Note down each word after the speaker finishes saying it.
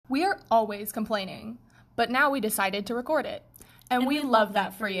We are always complaining, but now we decided to record it. And we love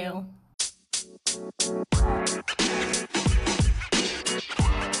that for you.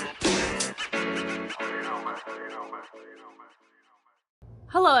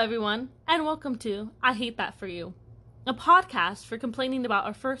 Hello, everyone, and welcome to I Hate That For You, a podcast for complaining about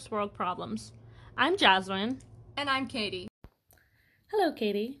our first world problems. I'm Jasmine. And I'm Katie. Hello,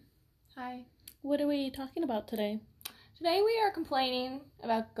 Katie. Hi. What are we talking about today? Today we are complaining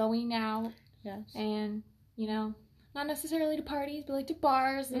about going out. Yes. And, not necessarily to parties, but like to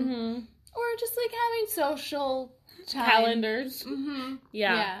bars and or just like having social time. Calendars. Mm-hmm.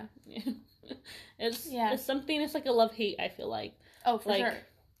 Yeah. It's something, it's like a love-hate, I feel like. Oh, for like, sure.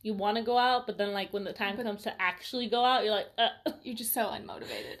 You want to go out, but then like when the time comes to actually go out, you're like, You're just so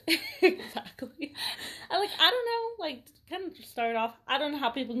unmotivated. Exactly. I don't know, like, kind of just start off, I don't know how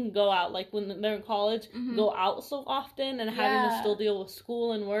people can go out, like, when they're in college, go out so often, and having to still deal with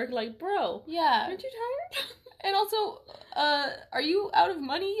school and work, like, bro. Yeah. Aren't you tired? And also, are you out of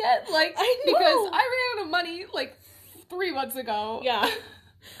money yet? Like, I know. Because I ran out of money, like, 3 months ago. Yeah.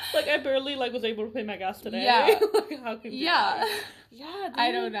 Like, I barely, like, was able to pay my gas today. Yeah. Like, how can you? Yeah. Yeah, dude.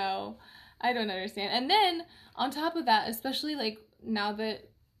 I don't know. I don't understand. And then, on top of that, especially, like, now that,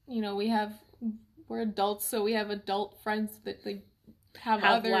 we're adults, so we have adult friends that, like, have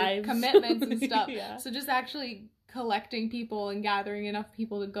other lives. commitments and stuff. Yeah. So just actually collecting people and gathering enough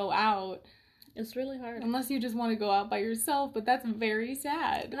people to go out. It's really hard. Unless you just want to go out by yourself, but that's very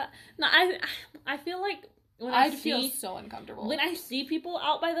sad. No, I feel like when I'd feel so uncomfortable. When I see people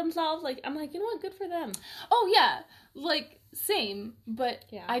out by themselves, like, I'm like, you know what, good for them. Oh, yeah. Like, same, but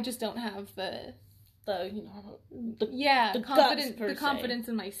yeah. I just don't have the confidence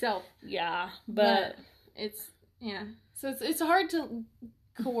in myself. Yeah, but it's so it's hard to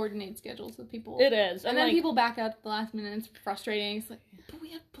coordinate schedules with people. It is, and then like, people back out at the last minute. And it's frustrating. It's like, but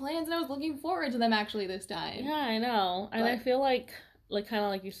we had plans, and I was looking forward to them actually this time. Yeah, I know, and I feel like kind of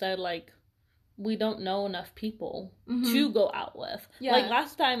like you said, like, we don't know enough people to go out with. Yeah. Like,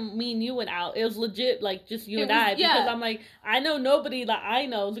 last time me and you went out, it was legit, like, just you and I. Because I'm like, I know nobody that I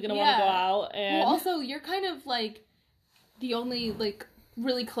know is going to want to go out. And well, also, you're kind of, like, the only, like,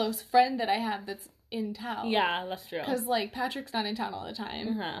 really close friend that I have that's in town. Yeah, that's true. Because, like, Patrick's not in town all the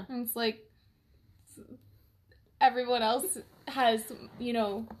time. And it's like, everyone else has,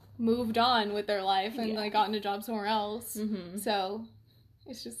 moved on with their life and, like, gotten a job somewhere else. So,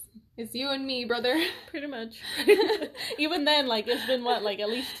 it's you and me, brother. Pretty much. Even then, like, it's been, what, like, at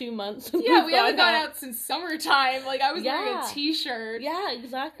least 2 months? Yeah, we haven't gone out since summertime. Like, I was wearing a t-shirt. Yeah,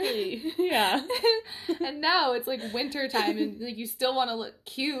 exactly. Yeah. And now it's, like, wintertime, and, like, you still want to look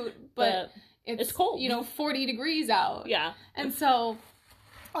cute, but it's cold. 40 degrees out. Yeah. And so,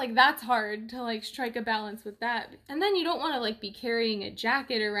 like, that's hard to, like, strike a balance with that. And then you don't want to, like, be carrying a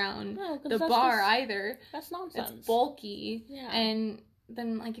jacket around the bar either. That's nonsense. It's bulky. Yeah. And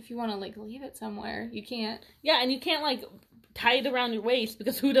then, like, if you want to, like, leave it somewhere, you can't. Yeah, and you can't, like, tie it around your waist,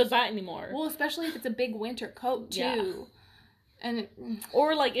 because who does that anymore? Well, especially if it's a big winter coat, too. Yeah. And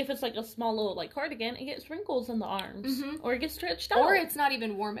or, like, if it's, like, a small little, like, cardigan, it gets wrinkles in the arms. Or it gets stretched out. Or it's not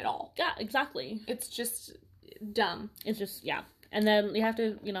even warm at all. Yeah, exactly. It's just dumb. It's just, yeah. And then you have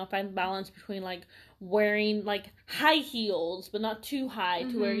to, find the balance between, like, wearing, like, high heels, but not too high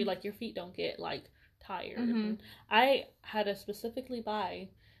to where, your feet don't get, like, tired. I had to specifically buy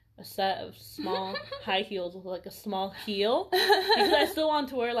a set of small high heels with, like, a small heel, because I still want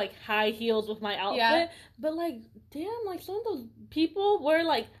to wear, like, high heels with my outfit, but, like, damn, like, some of those people wear,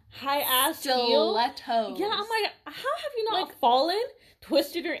 like, high-ass heels. Stilettos. Yeah, I'm like, how have you not, like, fallen,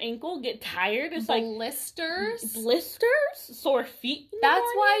 twisted your ankle, get tired? It's blisters? Sore feet?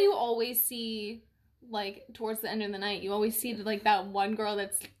 That's why you always see, like, towards the end of the night, you always see, like, that one girl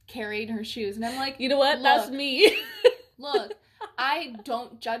that's carried her shoes, and I'm like, you know what? That's me. Look, I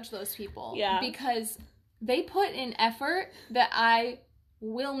don't judge those people. Yeah. Because they put in effort that I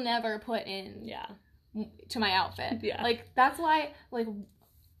will never put in to my outfit. Yeah. Like, that's why, like,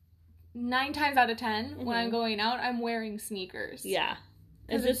 9 times out of 10, when I'm going out, I'm wearing sneakers. Yeah.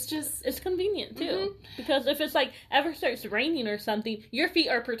 It's convenient, too. Because if it's, like, ever starts raining or something, your feet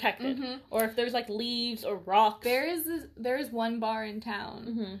are protected. Or if there's, like, leaves or rocks. There is one bar in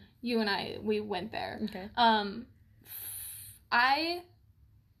town. You and I, we went there. Okay.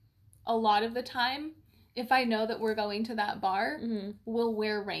 A lot of the time, if I know that we're going to that bar, we'll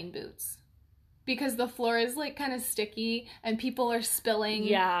wear rain boots. Because the floor is, like, kind of sticky, and people are spilling.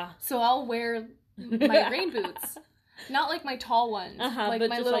 Yeah. So I'll wear my rain boots. Not, like, my tall ones. Like,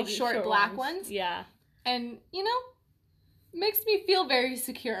 my little, like, short black ones. Yeah. And, makes me feel very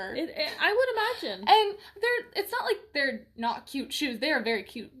secure. I would imagine. And it's not like they're not cute shoes. They are very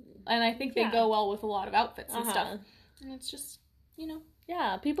cute and I think they go well with a lot of outfits and stuff. And it's just, you know.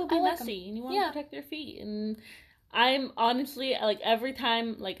 Yeah, people be messy, and you want to protect their feet. And I'm honestly, like, every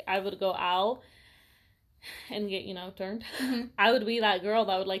time, like, I would go out and get, you know, turned, I would be that girl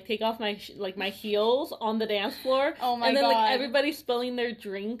that would, like, take off my my heels on the dance floor. Oh my god. And then, like, everybody's spilling their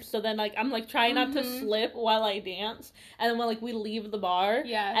drink, so then, like, I'm, like, trying not to slip while I dance. And then when, like, we leave the bar,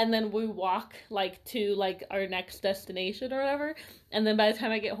 and then we walk, like, to, like, our next destination or whatever, and then by the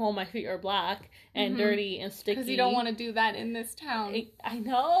time I get home, my feet are black and dirty and sticky. Because you don't want to do that in this town. I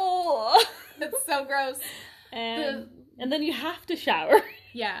know! That's so gross. And then you have to shower.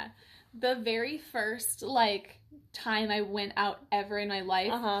 Yeah. The very first, like, time I went out ever in my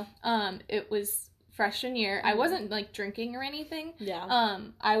life, it was freshman year. I wasn't, like, drinking or anything. Yeah.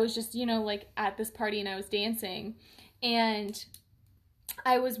 I was just, you know, like, at this party and I was dancing. And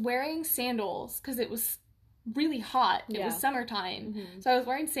I was wearing sandals because it was really hot. It was summertime. So I was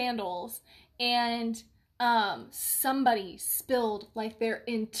wearing sandals. And somebody spilled, like, their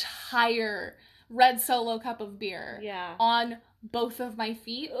entire red Solo cup of beer on both of my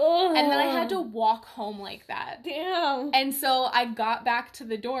feet. Ugh. And then I had to walk home like that. Damn. And so I got back to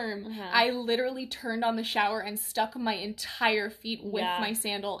the dorm. I literally turned on the shower and stuck my entire feet with my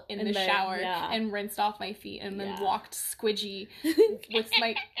sandal in the shower and rinsed off my feet and then walked squidgy with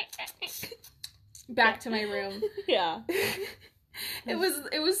my back to my room. Yeah. It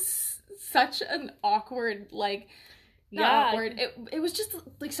was such an awkward, like, awkward. It was just,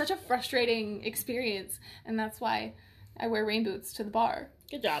 like, such a frustrating experience, and that's why I wear rain boots to the bar.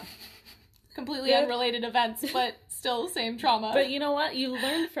 Good job. Completely unrelated events, but still same trauma. But you know what? You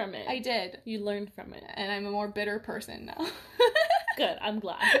learned from it. I did. You learned from it. And I'm a more bitter person now. Good. I'm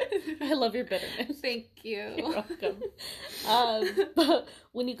glad. I love your bitterness. Thank you. You're welcome. But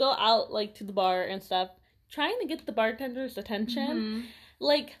when you go out, like, to the bar and stuff, trying to get the bartender's attention,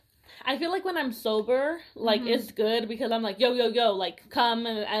 like, I feel like when I'm sober, like, it's good because I'm like, yo, like, come,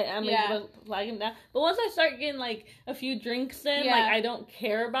 and I'm able to flag him down. But once I start getting, like, a few drinks in, like, I don't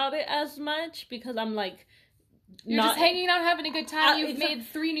care about it as much because I'm, like, you're just hanging out, having a good time. You've made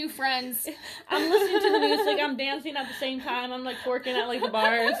 3 new friends. I'm listening to the music. I'm dancing at the same time. I'm, like, working at, like, the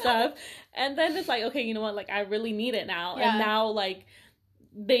bar and stuff. And then it's like, okay, you know what? Like, I really need it now. Yeah. And now, like,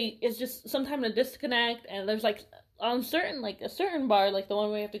 it's just sometimes a disconnect. And there's, like, on a certain bar, like the one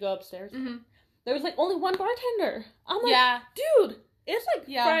where you have to go upstairs, there was, like, only one bartender. I'm like, dude, it's, like,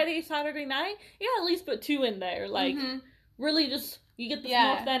 Friday, Saturday night. Yeah, at least put 2 in there. Like, really just, you get the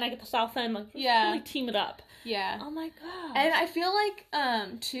north end, I get the south end. Like, really team it up. Yeah. Oh, my God. And I feel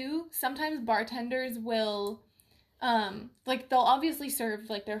like, too, sometimes bartenders will, like, they'll obviously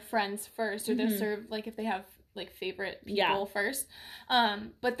serve, like, their friends first, or they'll serve, like, if they have, like, favorite people first.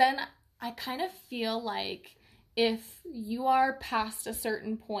 But then I kind of feel like if you are past a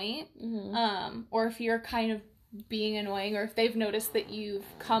certain point, or if you're kind of being annoying, or if they've noticed that you've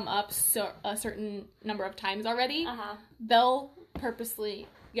come up a certain number of times already, they'll purposely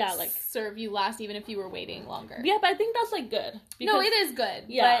like serve you last even if you were waiting longer. Yeah, but I think that's, like, good. No, it is good.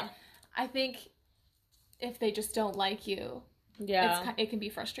 Yeah. But I think if they just don't like you, it can be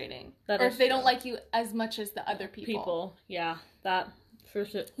frustrating. Or if they don't like you as much as the other people. Yeah, that for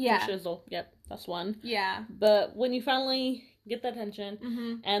shizzle. Yep, that's one. Yeah. But when you finally get the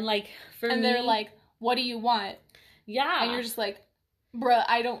attention, and, like, and they're like, what do you want? Yeah. And you're just like, bruh,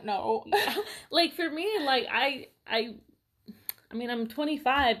 I don't know. Like, for me, like, I mean, I'm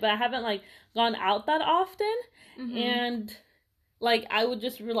 25, but I haven't, like, gone out that often. And, like, I would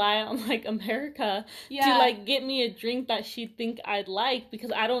just rely on, like, America to, like, get me a drink that she'd think I'd like,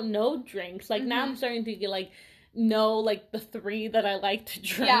 because I don't know drinks. Like, now I'm starting to get, like, know, like, the 3 that I like to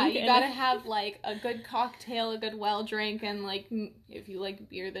drink. Yeah, you gotta have, like, a good cocktail, a good well drink, and, like, if you like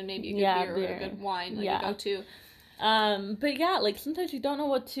beer, then maybe a good beer or a good wine, like, you go to. But yeah, like, sometimes you don't know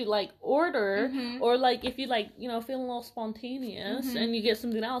what to, like, order, or, like, if you, like, you know, feeling a little spontaneous, and you get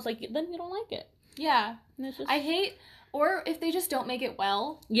something else, like, then you don't like it. Yeah. I hate, or if they just don't make it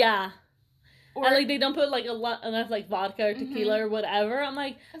well. Yeah. Or, and, like, they don't put, like, enough, like, vodka or tequila or whatever. I'm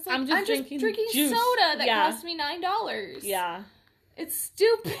like, I'm just drinking juice. Soda that cost me $9. Yeah. It's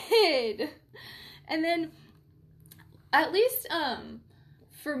stupid. And then, at least,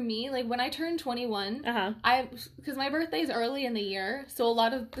 for me, like, when I turned 21, because my birthday's early in the year, so a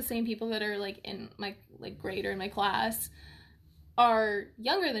lot of the same people that are, like, in my, like, grade or in my class are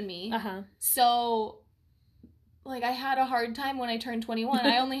younger than me. So, like, I had a hard time when I turned 21.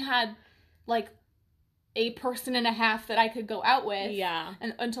 I only had, like, a person and a half that I could go out with. Yeah.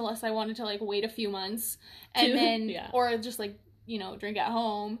 And unless I wanted to, like, wait a few months. And then, or just, like, you know, drink at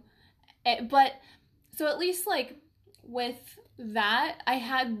home. But, so at least, like, with that, I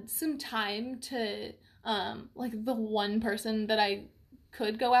had some time to, like, the one person that I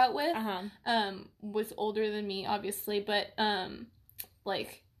could go out with, was older than me, obviously, but,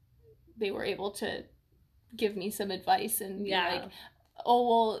 like, they were able to give me some advice and be like, oh,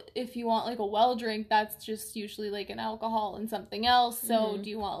 well, if you want, like, a well drink, that's just usually, like, an alcohol and something else, so do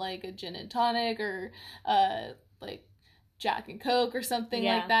you want, like, a gin and tonic or, like, Jack and Coke or something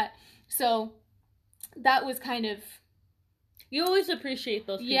like that? So, that was kind of... You always appreciate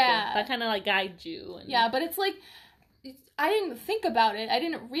those people that kind of, like, guide you. And... Yeah, but it's like, I didn't think about it. I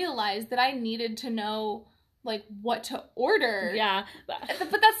didn't realize that I needed to know, like, what to order. Yeah. But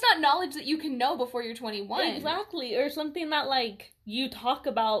that's not knowledge that you can know before you're 21. Exactly. Or something that, like, you talk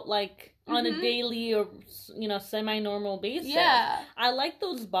about, like, on a daily or, you know, semi-normal basis. Yeah. I like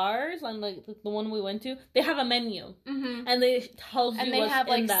those bars on, like, the one we went to. They have a menu. And they tells you what's in them. And they have,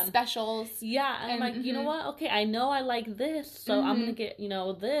 like, specials. Yeah. And I'm like, you know what? Okay, I know I like this, so I'm gonna get, you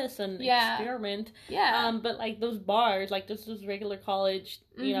know, this and experiment. Yeah. But, like, those bars, like, just those regular college,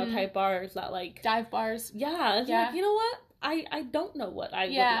 you know, type bars that, like... Dive bars. Yeah. It's like, you know what? I don't know what I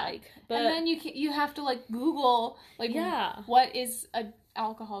would like. But... And then you have to, like, Google, like, what is a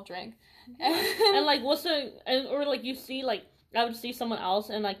alcohol drink? And, like, or, like, you see, like, I would see someone else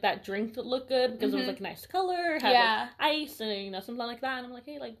and, like, that drink would look good because it was, like, nice color, had, like, ice and, you know, something like that. And I'm like,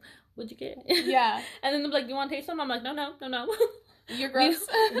 hey, like, what'd you get? Yeah. And then they're like, you want to taste some? I'm like, no. You're gross.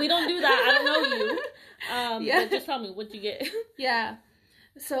 We don't do that. I don't know you. But just tell me, what'd you get? Yeah.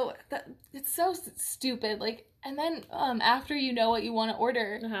 So, it's so stupid. Like, and then, after you know what you want to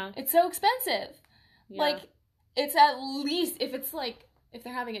order, it's so expensive. Yeah. Like, it's at least, if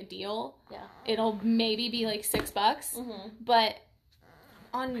they're having a deal, it'll maybe be like $6. But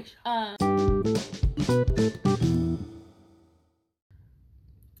on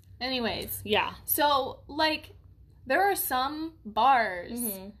anyways, so, like, there are some bars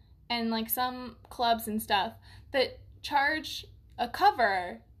and, like, some clubs and stuff that charge a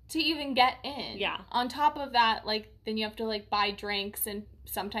cover to even get in. Yeah. On top of that, like, then you have to, like, buy drinks and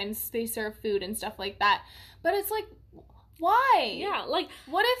sometimes they serve food and stuff like that. But it's like, why? Yeah, like,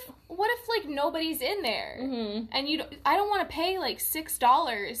 what if like nobody's in there and I don't want to pay like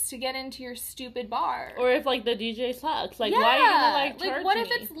 $6 to get into your stupid bar. Or if like the DJ sucks, like why are you gonna like charge what me? if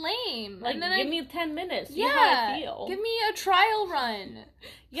it's lame? Like, and then give me 10 minutes. See how I feel. Give me a trial run.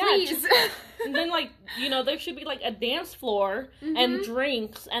 Please. And then, like, you know, there should be like a dance floor and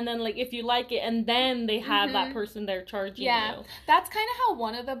drinks, and then like if you like it, and then they have that person there charging you. That's kind of how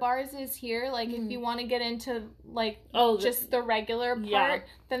one of the bars is here. Like if you want to get into like just the regular part,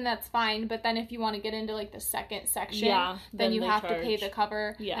 then that's fine. But then if you want to get into like the second section, then you have to pay the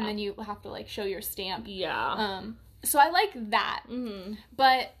cover, and then you have to like show your stamp. So I like that,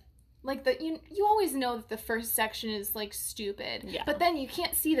 but. Like, you always know that the first section is, like, stupid. Yeah. But then you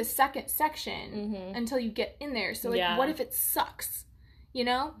can't see the second section until you get in there. So, like, what if it sucks? You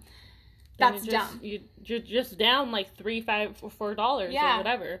know? That's dumb. You're just down, like, $3, $5, or $4 or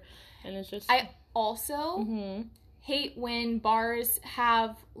whatever. And it's just... I also hate when bars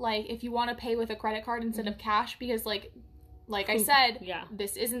have, like, if you want to pay with a credit card instead of cash, because, like I said,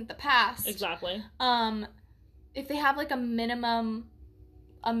 this isn't the past. Exactly. If they have, like, a minimum...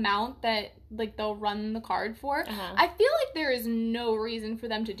 amount that like they'll run the card for, I feel like there is no reason for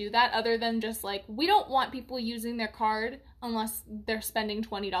them to do that other than just like, we don't want people using their card unless they're spending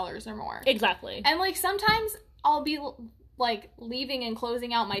 $20 or more. Exactly. And like sometimes I'll be like leaving and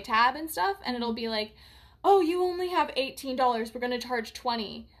closing out my tab and stuff, and it'll be like, oh, you only have $18, we're gonna charge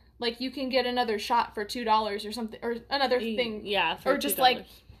 $20, like you can get another shot for $2 or something, or another thing, for or just $2. like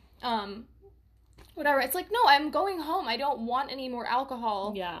whatever. It's like, no, I'm going home. I don't want any more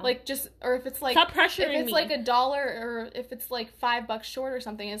alcohol. Yeah. Like, just, or if it's like... Stop pressuring me. If it's like $1, or if it's like $5 short or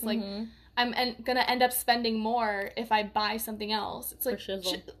something, it's like, I'm gonna end up spending more if I buy something else. It's like,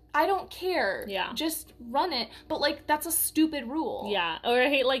 I don't care. Yeah. Just run it. But, like, that's a stupid rule. Yeah. Or I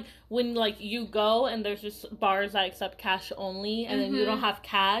hate, like, when, like, you go and there's just bars that accept cash only, and then you don't have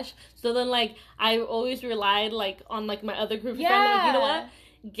cash. So then, like, I always relied, like, on, like, my other group of friends. Like, you know what?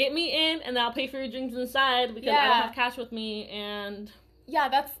 Get me in, and I'll pay for your drinks inside, because I don't have cash with me, and... Yeah,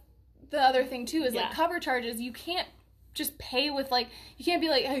 that's the other thing, too, is, like, cover charges. You can't just pay with, like... You can't be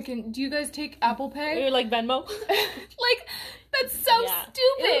like, hey, do you guys take Apple Pay? Or, like, Venmo. Like, that's so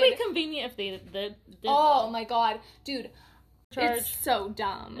stupid! It would be convenient if they did my god. Dude, it's so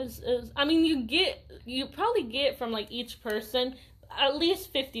dumb. I mean, you probably get from, like, each person at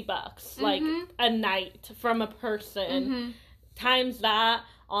least $50, like, a night from a person. Times that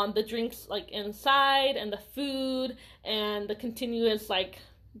on the drinks, like, inside, and the food, and the continuous, like,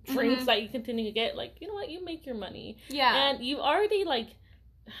 drinks that you continue to get, like, you know what, you make your money. Yeah. And you already, like,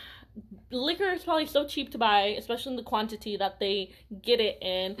 liquor is probably so cheap to buy, especially in the quantity that they get it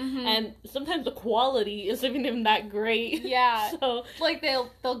in, and sometimes the quality isn't even that great. Yeah. So like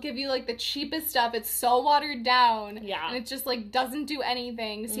they'll give you like the cheapest stuff. It's so watered down. Yeah. And it just like doesn't do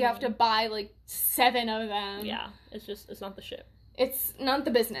anything. So you have to buy like 7 of them. Yeah. It's not the shit. It's not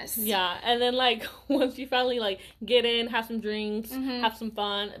the business. Yeah. And then like once you finally like get in, have some drinks, have some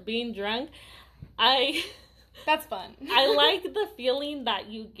fun, being drunk, that's fun. I like the feeling that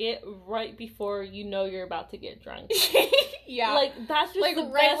you get right before you know you're about to get drunk. Yeah. Like, that's just like the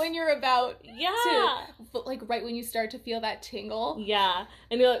right best. when you're about to, like right when you start to feel that tingle. Yeah.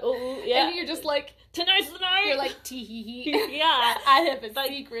 And you're like, oh, yeah. And you're just like, tonight's the night. You're like, tee. Yeah. I have a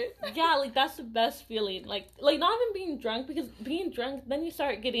secret. Yeah, like, that's the best feeling. Like, not even being drunk, because being drunk, then you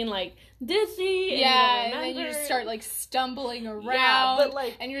start getting, like, dizzy. Yeah, and then you just start, like, stumbling around. Yeah, but,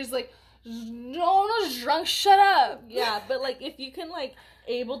 like, and you're just like, no, I'm not drunk, shut up. Yeah, but, like, if you can, like,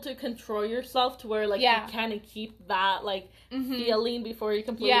 able to control yourself to where, like, you kind of keep that, like, feeling before you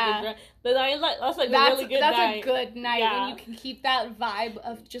completely get drunk, then that's, like, a really good night. That's a good night when you can keep that vibe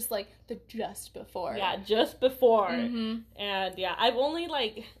of just, like, the just before. Yeah, just before. And, yeah, I've only,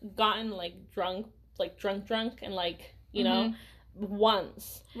 like, gotten, like, drunk, and, like, you know,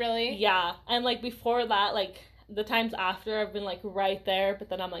 once. Really? Yeah, and, like, before that, like, the times after, I've been, like, right there, but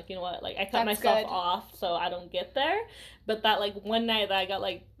then I'm like, you know what, like, I cut myself off so I don't get there. But that, like, one night that I got,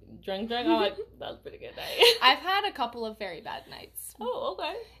 like, drunk, I'm like, that was a pretty good night. I've had a couple of very bad nights. Oh,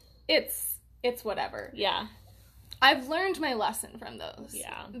 okay. It's whatever. Yeah. I've learned my lesson from those.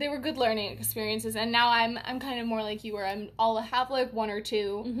 Yeah. They were good learning experiences, and now I'm kind of more like you, where I'll have, like, 1 or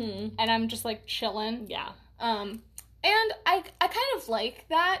 2, and I'm just, like, chilling. Yeah. And I kind of like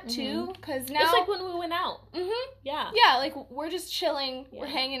that, too, because now... It's like when we went out. Yeah. Yeah, like, we're just chilling, we're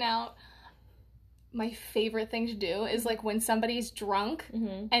hanging out. My favorite thing to do is, like, when somebody's drunk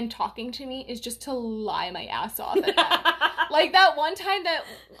and talking to me is just to lie my ass off at them. Like, that one time that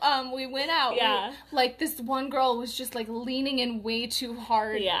we went out, like, this one girl was just, like, leaning in way too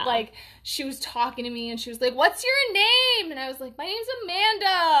hard. Yeah. Like, she was talking to me, and she was like, what's your name? And I was like, my name's Amanda.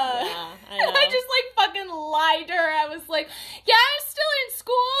 Yeah, I know. And I just, like, fucking lied to her. I was like, yeah, I'm still in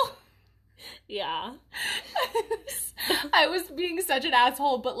school. Yeah. I was being such an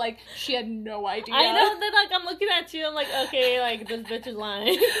asshole, but, like, she had no idea. I know, then, like, I'm looking at you, I'm like, okay, like, this bitch is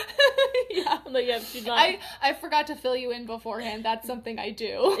lying. Yeah. I'm like, yeah, she's lying. I forgot to fill you in beforehand. That's something I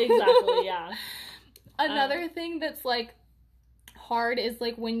do. Exactly, yeah. Another thing that's, like, hard is,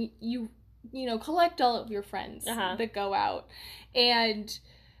 like, when you know, collect all of your friends that go out, and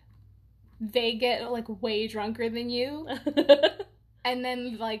they get, like, way drunker than you. And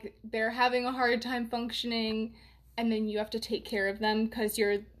then, like, they're having a hard time functioning, and then you have to take care of them because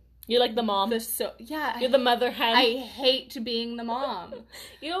you're like the mom. You're the mother hen. I hate being the mom.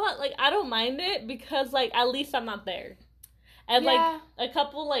 You know what? Like, I don't mind it because, like, at least I'm not there. And, like, a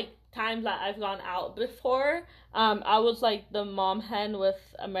couple, like, times that I've gone out before, I was, like, the mom hen with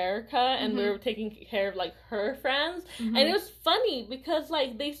America, and we were taking care of, like, her friends, and it was funny, because,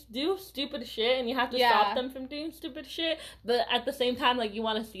 like, they do stupid shit, and you have to stop them from doing stupid shit, but at the same time, like, you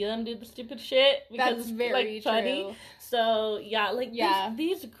want to see them do the stupid shit, because that's it's, very like, funny. true. So, yeah, like,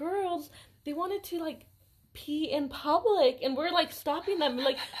 these girls, they wanted to, like, pee in public, and we're, like, stopping them.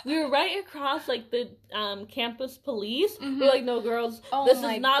 Like, we were right across, like, the campus police. We're like, no, girls, this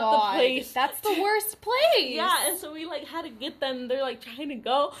is not the place. That's the worst place. Yeah, and so we, like, had to get them. They're, like, trying to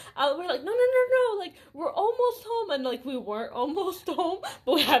go. We're like, no, like, we're almost home. And, like, we weren't almost home,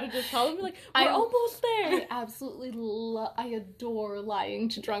 but we had to just tell them, like, we're almost there. I absolutely I adore lying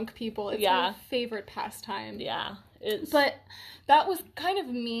to drunk people. It's my favorite pastime. Yeah. But that was kind of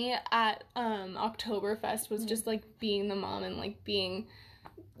me at Oktoberfest, was just, like, being the mom and, like, being,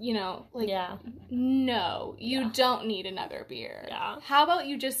 you know, like, no, you don't need another beer. Yeah. How about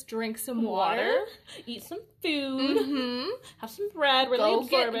you just drink some water? Eat some food. Have some bread. Really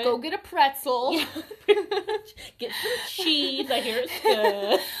absorb it. Go get a pretzel. Yeah. Get some cheese. I hear it's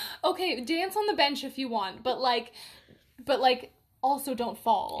good. Okay, dance on the bench if you want, but, like, also don't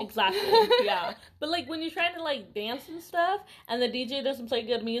fall. Exactly, yeah. But, like, when you're trying to, like, dance and stuff, and the DJ doesn't play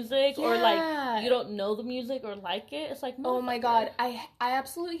good music, or, like, you don't know the music or like it, it's like, oh my god, I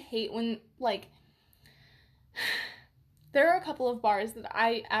absolutely hate when, like, there are a couple of bars that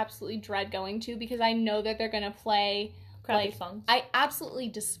I absolutely dread going to, because I know that they're gonna play crappy songs. I absolutely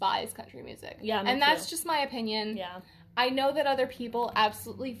despise country music. Yeah, and that's just my opinion. Yeah. I know that other people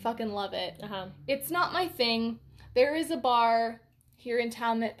absolutely fucking love it. It's not my thing. There is a bar here in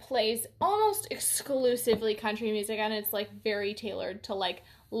town that plays almost exclusively country music, and it's like very tailored to like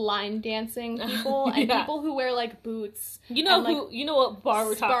line dancing people and people who wear like boots. You know and, who? You know what bar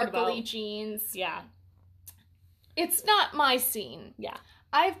we're talking about? Sparkly jeans. Yeah. It's not my scene. Yeah.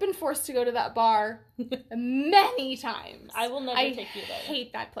 I've been forced to go to that bar many times. I will never take you there. I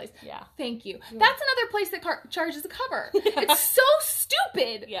hate that place. Yeah. Thank you. That's another place that charges a cover. It's so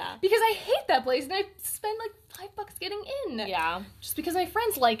stupid. Yeah. Because I hate that place and I spend like $5 getting in. Yeah. Just because my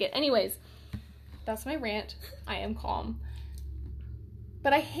friends like it. Anyways, that's my rant. I am calm.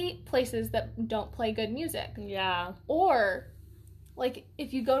 But I hate places that don't play good music. Yeah. Or, like,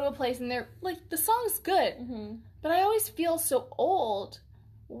 if you go to a place and they're, like, the song's good. Mm-hmm. But I always feel so old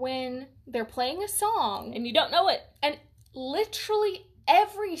when they're playing a song. And you don't know it. And literally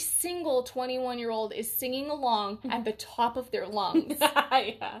every single 21-year-old is singing along at the top of their lungs.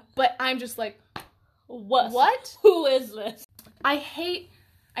 Yeah. But I'm just like, what? Who is this? I hate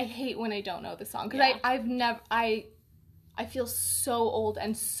when I don't know the song. Because I feel so old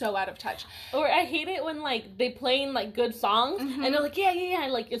and so out of touch. Or I hate it when, like, they playing, like, good songs, and they're like, yeah,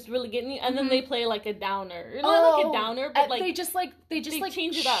 like, it's really getting you, and then they play, like, a downer. Not like a downer, but, like... They just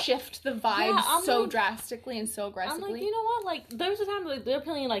change it up. Shift the vibes so drastically and so aggressively. I'm like, you know what? Like, there's a time, like, they're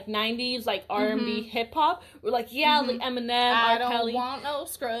playing, like, 90s, like, R&B, hip-hop. We're like, like, Eminem, R. Kelly. I don't want no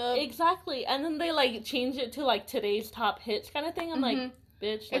scrub. Exactly. And then they, like, change it to, like, today's top hits kind of thing. I'm like,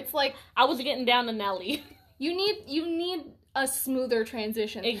 bitch. Like, it's like... I was getting down to Nelly. You need a smoother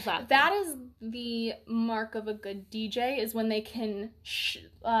transition. Exactly. That is the mark of a good DJ, is when they can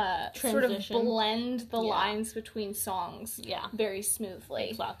sort of blend the lines between songs very smoothly.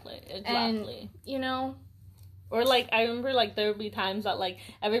 Exactly. And, you know... Or, like, I remember, like, there would be times that, like,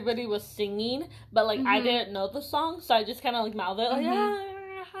 everybody was singing, but, like, I didn't know the song, so I just kind of, like, mouthed it, like,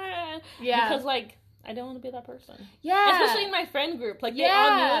 yeah. Because, like... I didn't want to be that person. Yeah. Especially in my friend group. Like, they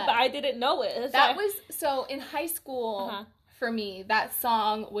all knew it, but I didn't know it. So in high school, for me, that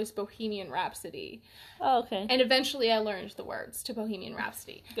song was Bohemian Rhapsody. Oh, okay. And eventually I learned the words to Bohemian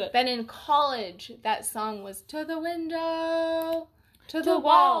Rhapsody. Good. Then in college, that song was To the Window, to the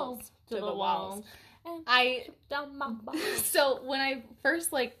Walls, to the Walls. So when I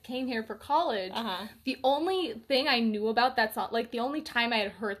first, like, came here for college, the only thing I knew about that song, like, the only time I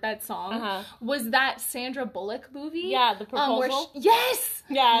had heard that song was that Sandra Bullock movie. Yeah, The Proposal. Yes!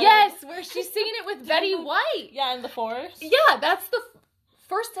 Yeah. Yes! Where she's singing it with Betty White. Yeah, in the forest. Yeah, that's the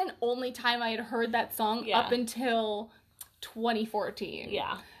first and only time I had heard that song up until 2014.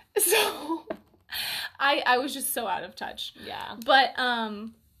 Yeah. So, I was just so out of touch. Yeah. But,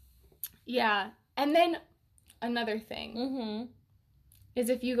 yeah. And then another thing is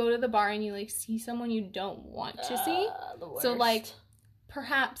if you go to the bar and you, like, see someone you don't want to see. So, like,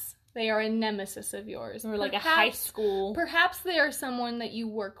 perhaps they are a nemesis of yours. Or, like, a high school. Perhaps they are someone that you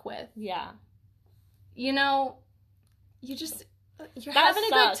work with. Yeah. You know, you're having a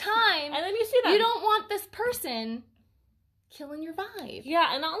good time. And then you see that. You don't want this person killing your vibe.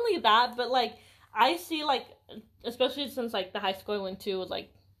 Yeah, and not only that, but, like, I see, like, especially since, like, the high school I went to was,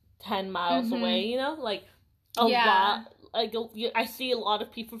 like, 10 miles away, you know? Like, a lot. Like, I see a lot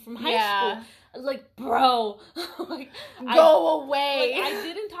of people from high school. Like, bro. Like, Go away. Like, I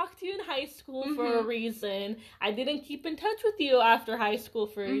didn't talk to you in high school for a reason. I didn't keep in touch with you after high school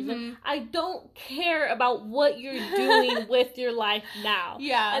for a reason. I don't care about what you're doing with your life now.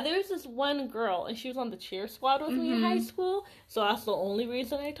 Yeah. And there's this one girl, and she was on the cheer squad with me in high school, so that's the only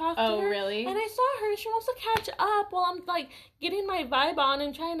reason I talked to her. Oh, really? And I saw her, and she wants to catch up while I'm, like, getting my vibe on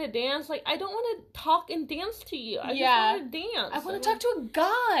and trying to dance. Like, I don't want to talk and dance to you. I just want to dance. I want to talk to a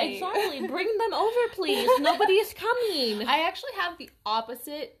guy. Exactly. Bring them over, please. Nobody is coming. I actually have the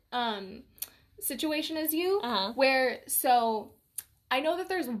opposite situation as you, where, so, I know that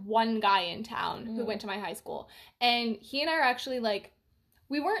there's one guy in town who went to my high school, and he and I are actually, like,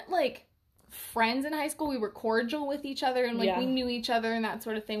 we weren't, like, friends in high school. We were cordial with each other, and, like, we knew each other and that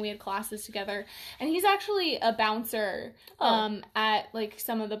sort of thing. We had classes together, and he's actually a bouncer at, like,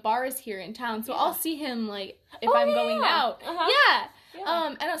 some of the bars here in town, so I'll see him, like, if I'm going out. Yeah.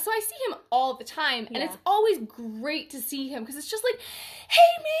 And so I see him all the time, and it's always great to see him, because it's just like,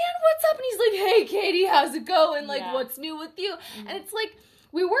 hey, man, what's up? And he's like, hey, Katie, how's it going? Like, what's new with you? And it's like,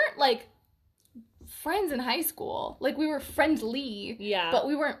 we weren't, like, friends in high school. Like, we were friendly, but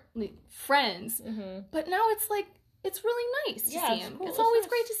we weren't, like, friends. But now it's like, it's really nice to see him. Cool. It's always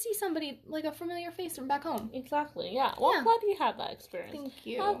great to see somebody, like, a familiar face from back home. Exactly, yeah. Well, I'm glad you had that experience. Thank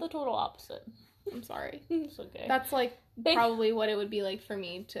you. I have the total opposite. I'm sorry. It's okay. That's like probably what it would be like for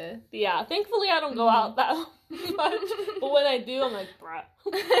me to. Yeah, thankfully I don't go out that much, but when I do, I'm like,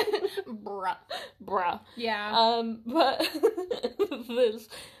 bruh. Yeah. But this,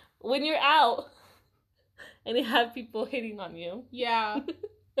 when you're out and you have people hitting on you, yeah,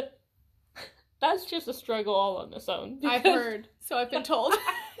 that's just a struggle all on its own. I've heard, so I've been told.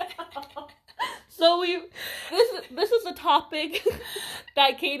 So this is a topic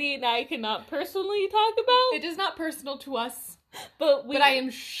that Katie and I cannot personally talk about. It is not personal to us, but I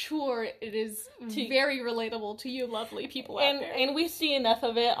am sure it is very relatable to you lovely people out there. And we see enough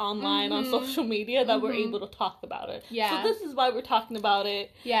of it online on social media that we're able to talk about it. Yeah. So this is why we're talking about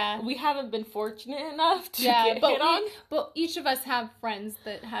it. Yeah. We haven't been fortunate enough to get hit on. But each of us have friends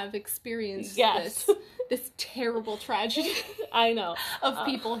that have experienced this terrible tragedy. I know. Of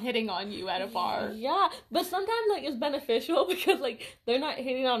people hitting on you at a bar. Yeah. But sometimes, like, it's beneficial because, like, they're not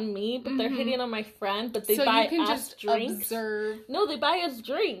hitting on me, but they're hitting on my friend, but they buy us drinks. Observe. No, they buy us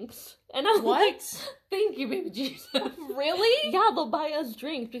drinks. And I'm like, thank you, baby Jesus. Really? Yeah, they'll buy us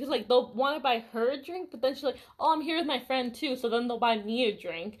drinks because, like, they'll want to buy her a drink, but then she's like, oh, I'm here with my friend, too, so then they'll buy me a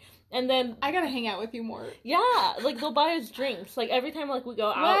drink. And then... I gotta hang out with you more. Yeah, like, they'll buy us drinks. Like, every time, like, we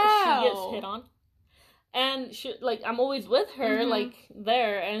go out, she gets hit on. And she, like, I'm always with her, like,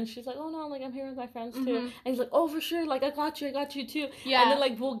 there, and she's like, oh, no, like, I'm here with my friends, too. And he's like, oh, for sure, like, I got you, too. Yeah. And then,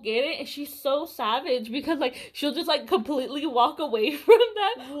 like, we'll get it, and she's so savage, because, like, she'll just, like, completely walk away from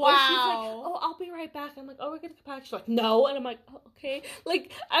that. Wow. Or she's like, oh, I'll be right back. I'm like, oh, we're gonna come back. She's like, no. And I'm like, oh, okay.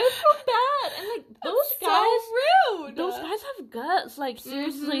 Like, I was so bad. And, like, those guys... so rude! Those guys have guts, like,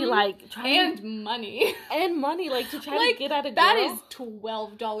 seriously, like, trying... And money. And money, like, to try to get at a girl. That is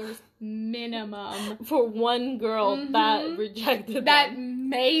 $12 minimum. For one girl that rejected that them.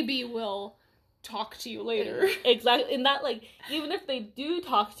 Maybe will talk to you later. Exactly. And that, like, even if they do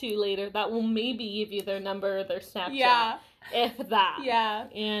talk to you later, that will maybe give you their number or their Snapchat. Yeah. If that. Yeah.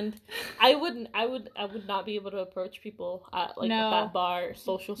 And I would not be able to approach people at, like, at that bar,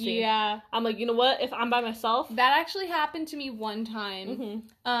 social scene. Yeah. I'm like, you know what? If I'm by myself. That actually happened to me one time.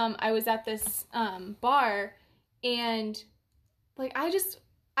 I was at this bar, and, like,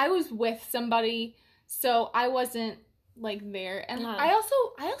 I was with somebody, so I wasn't, like, there. And I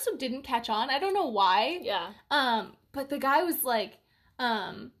also didn't catch on. I don't know why. Yeah. But the guy was like,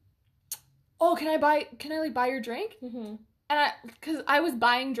 oh, can I like buy your drink? And because I was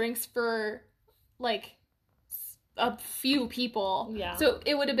buying drinks for, like, a few people. Yeah. So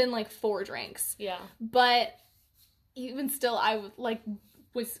it would have been, like, 4 drinks. Yeah. But even still, I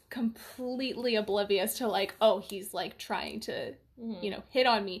was completely oblivious to, like, oh, he's, like, trying to, you know, hit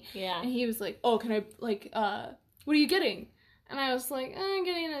on me. Yeah. And he was like, oh, can I, like, what are you getting? And I was like, I'm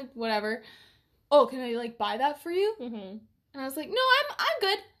getting a whatever. Oh, can I, like, buy that for you? And I was like, no, I'm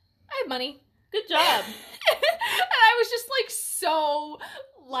good. I have money. Good job. And I was just, like, so,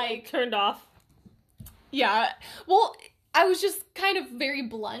 like... Turned off. Yeah. Well, I was just kind of very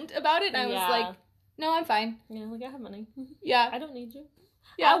blunt about it. And I was like, no, I'm fine. Yeah, like, I have money. Yeah. I don't need you.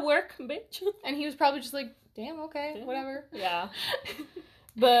 Yeah. I work, bitch. And he was probably just like, damn, okay, whatever. Yeah.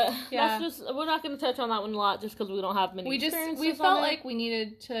 But we're not going to touch on that one a lot just because we don't have many experiences. We felt like we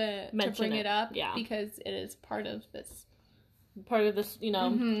needed to bring it up because it is part of this, you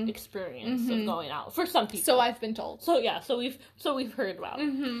know, experience of going out for some people. So I've been told. So yeah, so we've heard about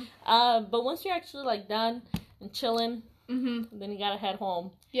it. But once you're actually, like, done and chilling, then you gotta head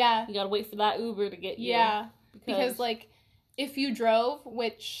home. Yeah. You gotta wait for that Uber to get you. Yeah. Because like, if you drove,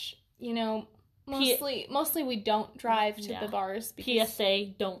 which, you know, mostly we don't drive to the bars.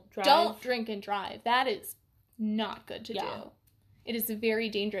 PSA, don't drive. Don't drink and drive. That is not good to do. It is very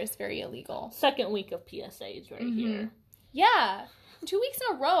dangerous, very illegal. Second week of PSAs right here. Yeah. 2 weeks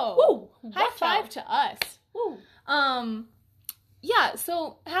in a row. Woo! High five to us. Woo. Yeah,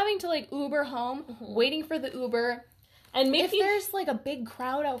 so having to, like, Uber home, waiting for the Uber. And if there's, like, a big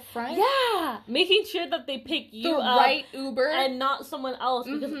crowd out front. Yeah. Making sure that they pick you up. The right Uber. And not someone else.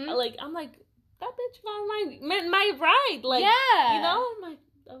 Because, like, I'm like, that bitch got my ride. Like, you know? I'm like,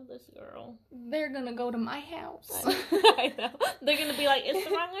 oh, this girl. They're gonna go to my house. I know. They're gonna be like, it's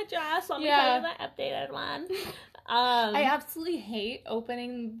the wrong address. Let me tell you the updated one. I absolutely hate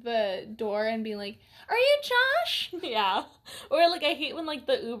opening the door and being like, are you Josh? Yeah. Or, like, I hate when, like,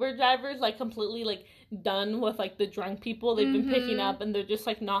 the Uber driver's, like, completely, like, done with, like, the drunk people they've been picking up and they're just,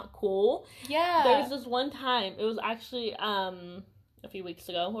 like, not cool. Yeah. There's this one time, it was actually, a few weeks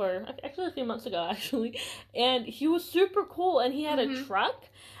ago, or actually a few months ago, actually, and he was super cool, and he had a truck,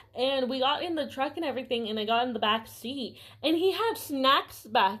 and we got in the truck and everything, and I got in the back seat, and he had snacks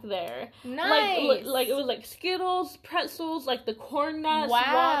back there. Nice. Like it was like Skittles, pretzels, like the corn nuts,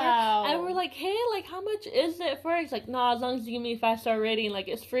 wow. water. And we're like, hey, like how much is it for? He's like, no, as long as you give me a 5-star rating, like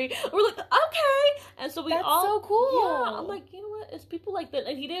it's free. We're like, okay. And so we That's all so cool. Yeah, I'm like, you know what? It's people like that,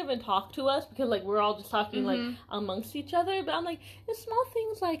 and he didn't even talk to us because like we're all just talking like amongst each other. But I'm like, it's small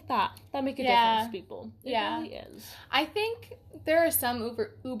things like that make a difference, people. It really is. I think there are some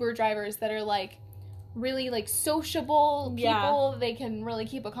Uber drivers that are like really like sociable people. They can really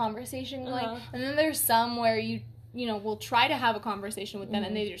keep a conversation going. And then there's some where you know will try to have a conversation with them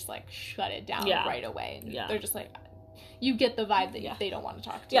and they just like shut it down right away. And they're just like, you get the vibe that they don't want to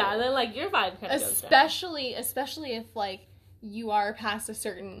talk to you. Yeah, and then like your vibe kind of goes down. Especially if like you are past a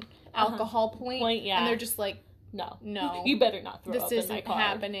certain alcohol point and they're just like, no, you better not throw up in my car. This isn't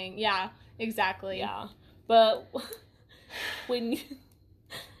happening. Yeah, exactly. Yeah, but when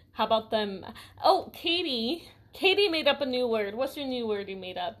how about them? Oh, Katie made up a new word. What's your new word you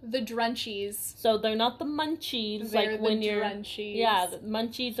made up? The drunchies. So they're not the munchies. They're like when the you're drunchies. Yeah, the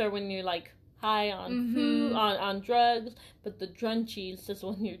munchies are when you're like high on food, on drugs, but the drunchies is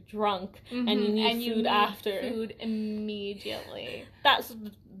when you're drunk and you need food after. Food immediately. That's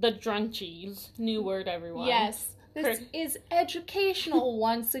the drunchies. New word, everyone. Yes. This is educational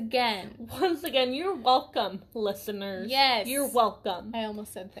once again. Once again, you're welcome, listeners. Yes. You're welcome. I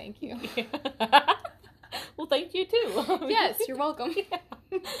almost said thank you. Well, thank you too. Yes, you're welcome.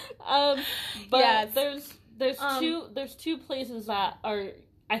 But there's two places that are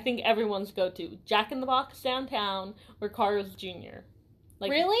I think everyone's go to. Jack in the Box downtown or Carl's Jr.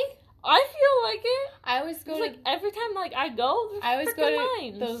 Like really? I feel like it. I always go to like every time like I go, I always go to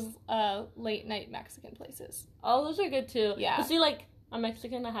lines. Those late night Mexican places. Oh, those are good too. Yeah. But see, like I'm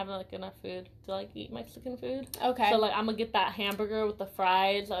Mexican, I have like enough food to like eat Mexican food. Okay. So like I'm gonna get that hamburger with the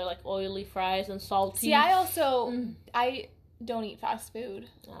fries, or like oily fries and salty. See, I also I don't eat fast food.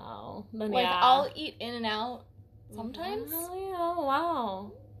 Oh, then like I'll eat In-N-Out sometimes. Oh yeah,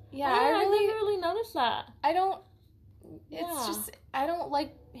 wow. Yeah, I never really noticed that. I don't. It's just I don't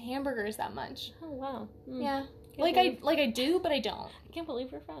like hamburgers that much. Oh wow. Yeah. I do, but I don't. I can't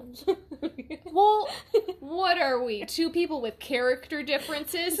believe we're friends. Well, what are we? Two people with character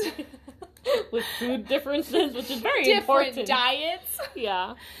differences? With food differences, which is very important. Different diets.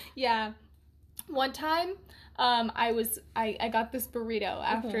 Yeah. Yeah. One time, I got this burrito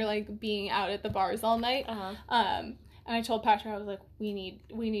after like being out at the bars all night. And I told Patrick, I was like, we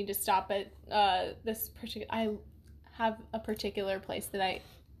need to stop at this particular. I have a particular place that I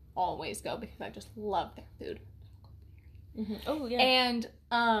always go because I just love their food. Oh yeah. And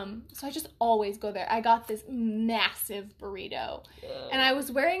so I just always go there. I got this massive burrito, and I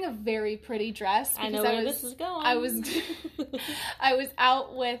was wearing a very pretty dress. I know where this is going. I was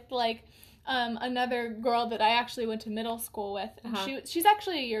out with like another girl that I actually went to middle school with. And she's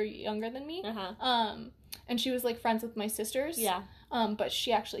actually a year younger than me. And she was like friends with my sisters. Yeah. But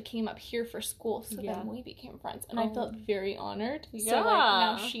she actually came up here for school, so then we became friends, and I felt very honored. Yeah. So like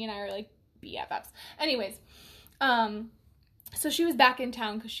now she and I are like BFFs. Anyways, so she was back in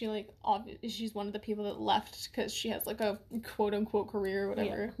town because she like she's one of the people that left because she has like a quote unquote career or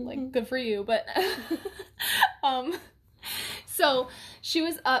whatever. Yeah. Like good for you, but so she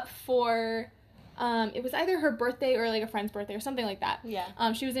was up for. It was either her birthday or like a friend's birthday or something like that.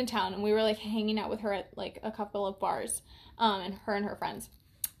 Yeah. She was in town and we were like hanging out with her at like a couple of bars, and her friends.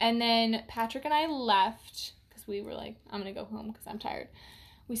 And then Patrick and I left because we were like, I'm gonna go home because I'm tired.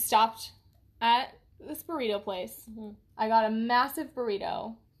 We stopped at this burrito place. I got a massive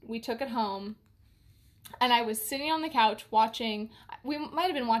burrito. We took it home. And I was sitting on the couch watching, we might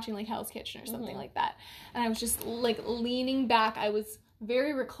have been watching like Hell's Kitchen or something like that. And I was just like leaning back. I was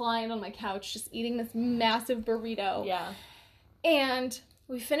very reclined on my couch, just eating this massive burrito. Yeah. And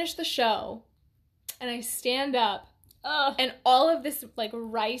we finished the show, and I stand up, and all of this, like,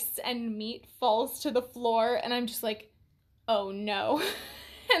 rice and meat falls to the floor, and I'm just like, oh, no.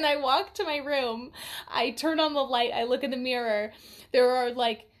 And I walk to my room, I turn on the light, I look in the mirror, there are,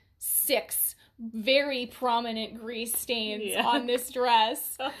 like, 6 very prominent grease stains on this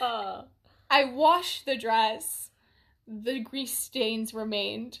dress. I washed the dress. The grease stains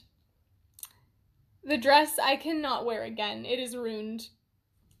remained. The dress I cannot wear again. It is ruined.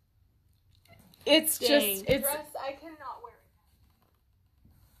 It's just... It's dress I cannot wear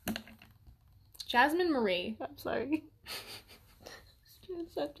again. Jasmine Marie. I'm sorry.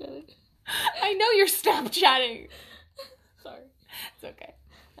 Stop chatting. I know you're Snapchatting. Sorry. It's okay.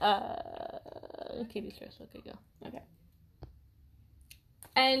 Katie's dress. Okay, go. Okay.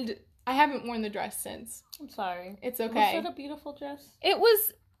 And... I haven't worn the dress since. I'm sorry. It's okay. Was it a beautiful dress? It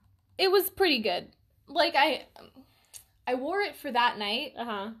was it was pretty good. Like, I wore it for that night.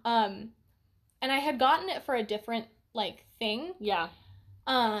 And I had gotten it for a different, like, thing. Yeah.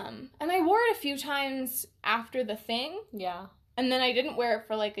 And I wore it a few times after the thing. Yeah. And then I didn't wear it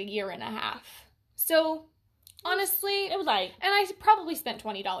for, like, a year and a half. So, honestly... It was like... And I probably spent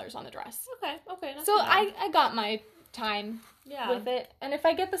 $20 on the dress. Okay. So, I got my time with it. And if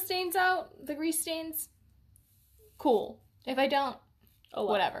I get the stains out, the grease stains, cool. If I don't,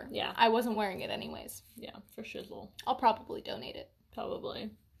 whatever. Yeah. I wasn't wearing it anyways. Yeah, for shizzle. I'll probably donate it. Probably.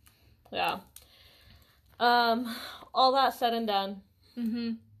 Yeah. All that said and done.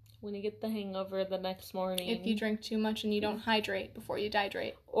 Mm-hmm. When you get the hangover the next morning. If you drink too much and you don't hydrate before you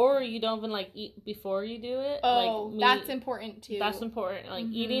dehydrate. Or you don't even, like, eat before you do it. Oh, like, that's important, too. That's important. Like,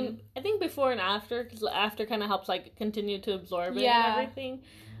 eating, I think before and after, because after kind of helps, like, continue to absorb it and everything.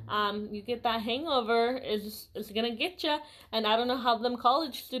 You get that hangover, it's gonna get you. And I don't know how them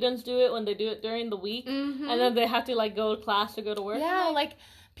college students do it when they do it during the week. And then they have to, like, go to class or go to work. Yeah, like,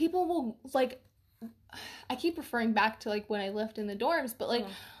 people will, like, I keep referring back to, like, when I lived in the dorms, but, like,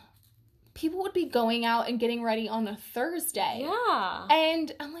 people would be going out and getting ready on a Thursday. Yeah.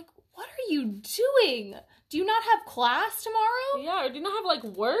 And I'm like, what are you doing? Do you not have class tomorrow? Yeah, or do you not have, like,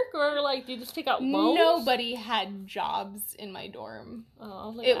 work? Or, like, do you just take out loans? Nobody had jobs in my dorm.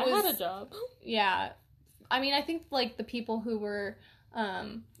 Oh, like, I had a job. Yeah. I mean, I think, like, the people who were,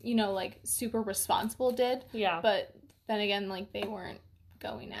 you know, like, super responsible did. Yeah. But then again, like, they weren't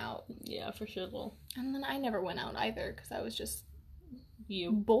going out. Yeah, for sure. And then I never went out either because I was just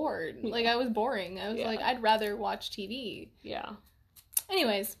bored. Like, I was boring. I was like, I'd rather watch TV. Yeah.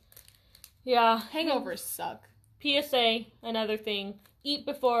 Anyways. Yeah. Hangovers suck. PSA, another thing. Eat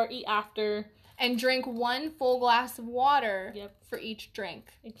before, eat after. And drink 1 full glass of water for each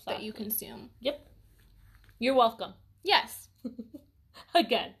drink that you consume. Yep. You're welcome. Yes.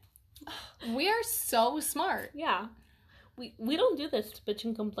 Again. We are so smart. Yeah. We don't do this to bitch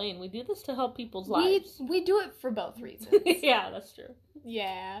and complain. We do this to help people's lives. We do it for both reasons. Yeah, that's true.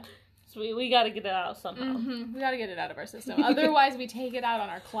 Yeah. So we got to get it out somehow. We got to get it out of our system. Otherwise, we take it out on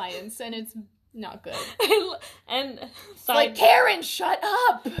our clients, and it's not good. and like, Karen, shut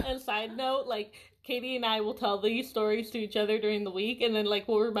up! And side note, like, Katie and I will tell these stories to each other during the week, and then, like,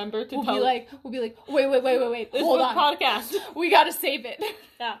 we'll remember to tell... We'll be like, wait, this hold on. Podcast. We got to save it.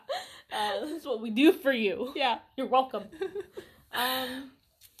 Yeah. This is what we do for you. Yeah. You're welcome.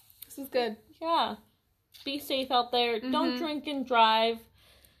 This is good. Yeah. Be safe out there. Don't drink and drive.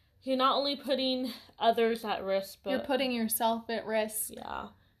 You're not only putting others at risk, but... You're putting yourself at risk. Yeah.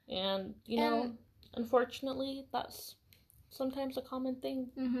 And, you know, unfortunately, that's sometimes a common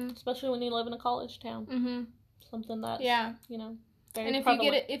thing. Especially when you live in a college town. Something that's, you know, very And if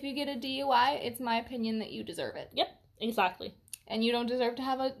you get a DUI, it's my opinion that you deserve it. Yep. Exactly. And you don't deserve to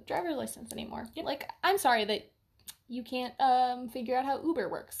have a driver's license anymore. Yep. Like, I'm sorry that you can't figure out how Uber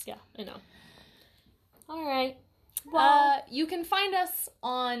works. Yeah, I know. All right. Well, you can find us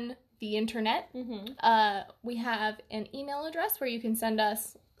on the internet. We have an email address where you can send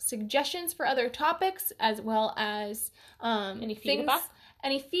us suggestions for other topics, as well as any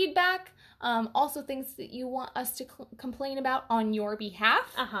feedback. Also things that you want us to complain about on your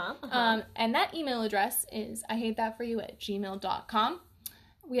behalf. And that email address is ihatethatforyou@gmail.com.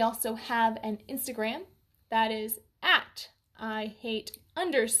 We also have an Instagram that is at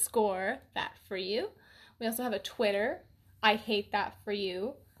 @IHate_that_for_you. We also have a Twitter,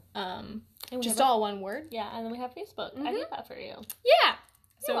 IHateThatForYou. Just all one word. Yeah, and then we have Facebook. I hate that for you. Yeah.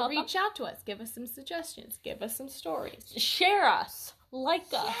 So reach out to us. Give us some suggestions. Give us some stories. Share us.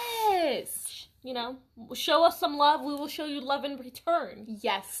 Like us. Yes. You know, show us some love. We will show you love in return.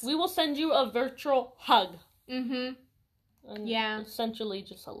 Yes. We will send you a virtual hug. And essentially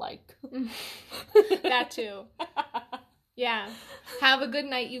just a like. That too. Yeah. Have a good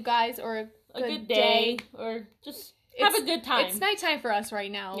night, you guys, or a good day. Or just have a good time. It's nighttime for us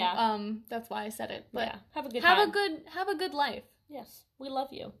right now. Yeah. That's why I said it. But have a good time. Have a good life. Yes. We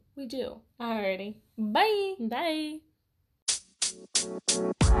love you. We do. Alrighty. Bye. Bye.